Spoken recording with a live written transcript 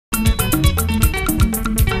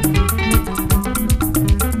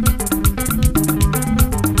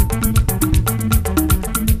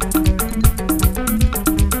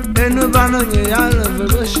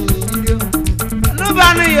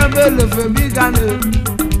bele fe bigane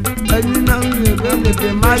eni na nye bele fe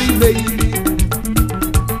mari beiri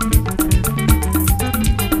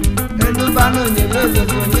enu bano nye bele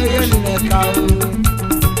fe nye yeni neka o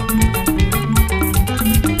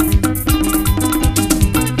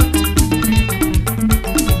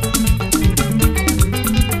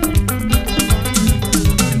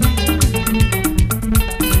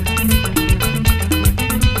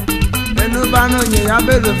bano nye ya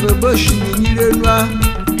bele fe boshi ni renwa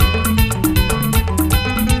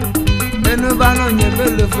enu bano nye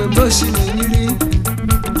bele fe boshi ni ri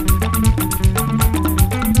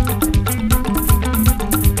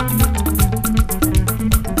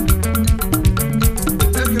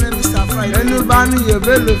enu bano nye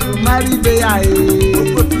bele fe mari be ya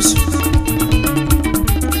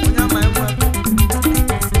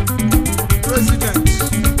president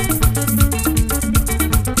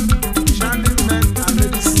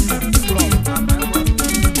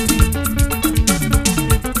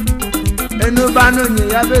bano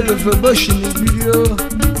nye ya bele fe boshi ni video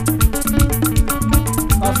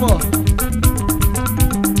afọ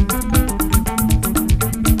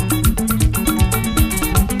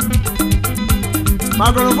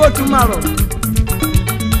magoro botu maro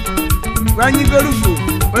wanyi gorufu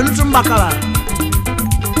wenu tumbakala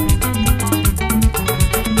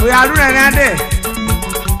oyaru na de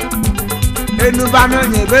enu bano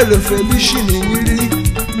nye bele fe bishi ni nyiri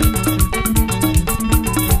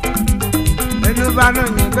bano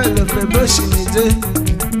nye bele fe boshi ni de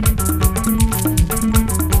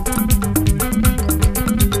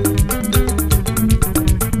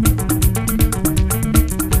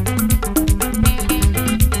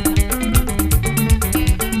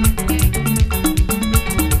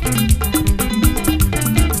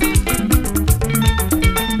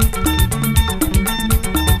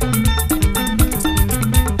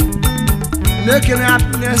making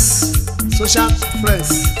happiness social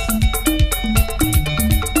friends.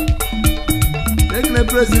 The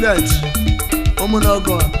president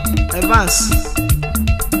Omonogo Evans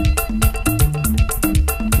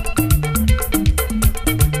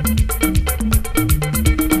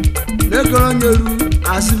Legoronyoru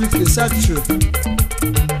Asibike Secretary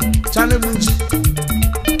Chanebuji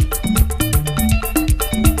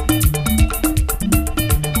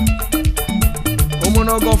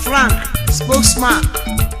Omonogo Frank spokesman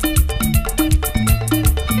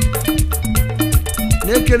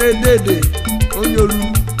Nekene Dede Onyoru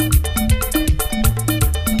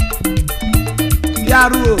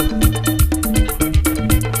Yaruo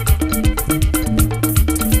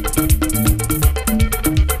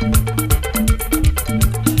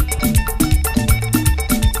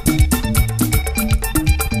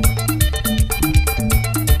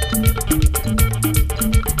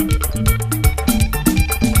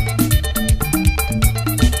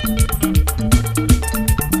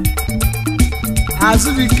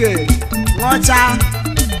Azubike Wacha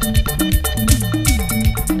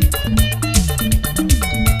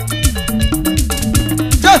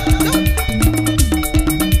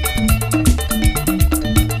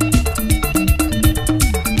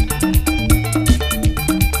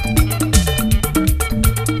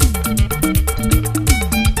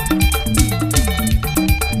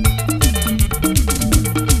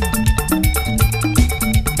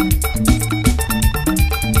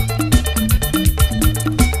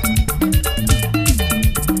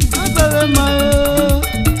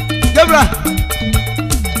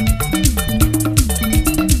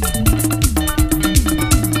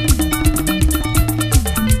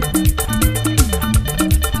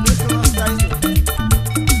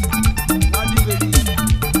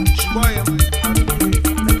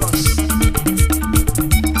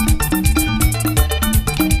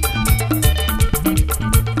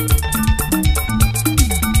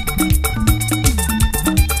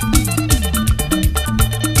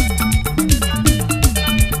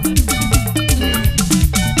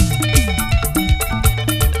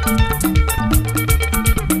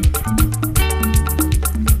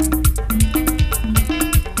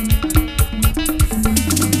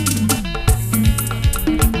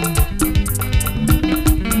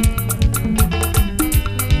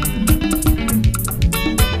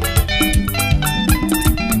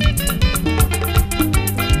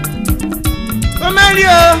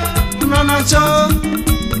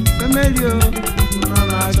Emilio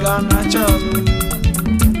Nana Gana Chalo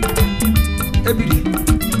Ebili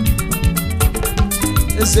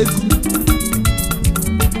Ezeku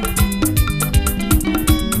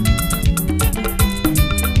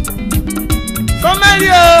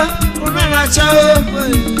Emilio Nana Chalo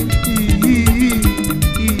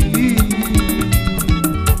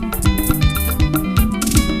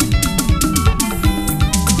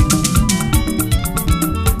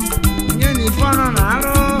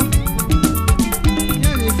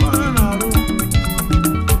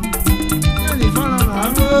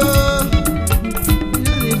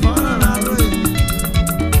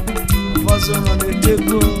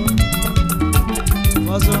Ekego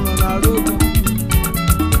Fọsụrụ n'ọrụ ugbo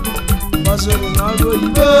Fọsụrụ n'ọrụ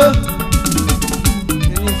oyibo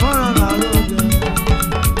Enifọrọ n'ọrụ oge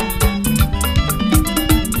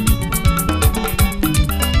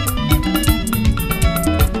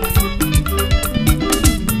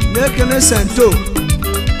Lekene Sento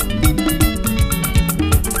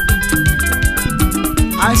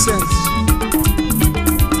Hisense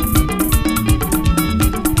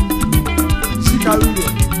Sikarude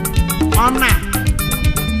Ọna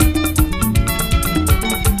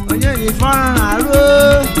Onye ni fọrọ n'arụ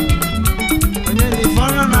Onye ni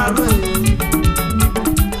fọrọ n'arụ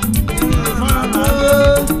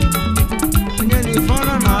Onye ni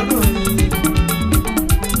fọrọ n'arụ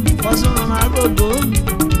Fọsụrụ n'arụ ogo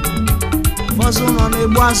Fọsụrụ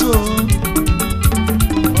n'egbu asụ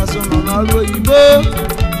Fọsụrụ n'ọrụ oyibo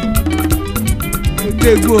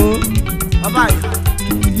Ekego Ọbaya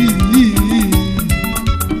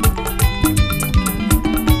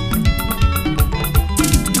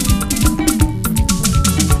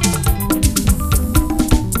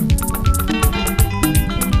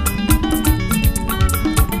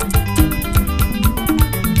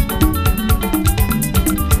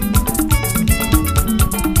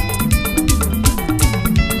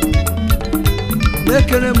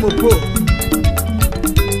Lekene Mopo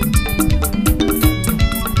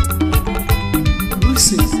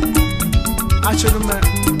Lucy Achọrọme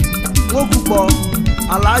Nwokukpọ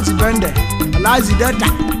Alhaji Bende Alhaji Deta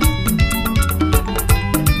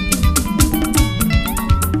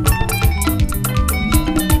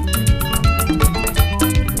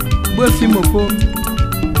Gbefi Mopo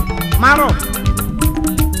Maro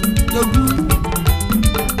Yogu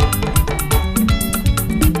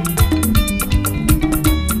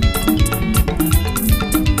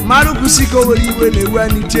Maru kusiko were iwe na-ewu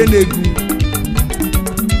anyị tie n'egwu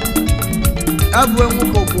Abụ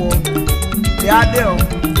enwukọgwọ ya dị ọ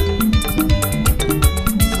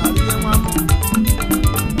Sarịe nwa m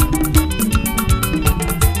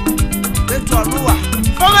Etu ọnụwa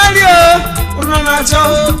Family o Ụnọ na-achọ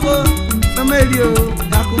Family o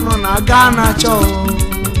Yakụ nọ na-aga na-achọ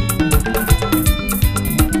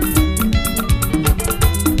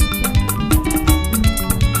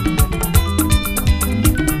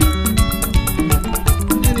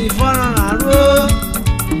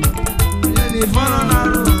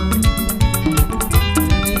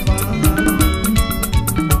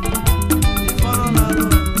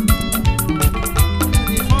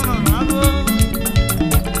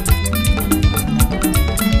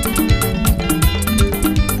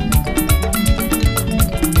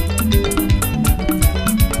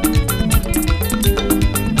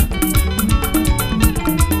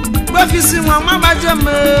Fisi nwa mabaje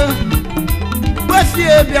me Gbefi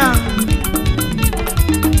ebia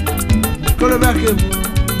Kolobake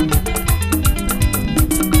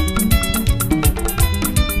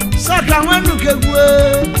Saka nwanu kegwe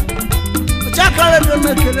Chakale do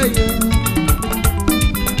mekele ye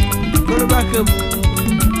Kolobake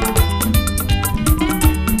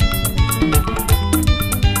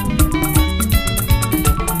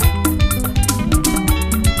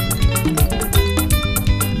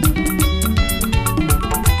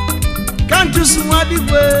Just one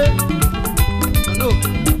way. No,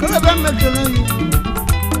 come on, make it.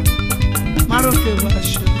 Maroke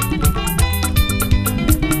bash.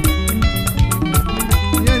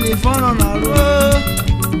 Nyani fono na ro.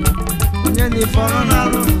 Nyani fono na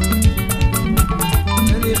ro.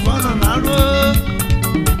 Nyani fono na ro.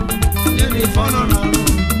 Nyani fono na ro.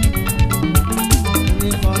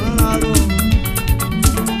 Nyani fono na ro.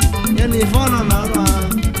 Nyani fono na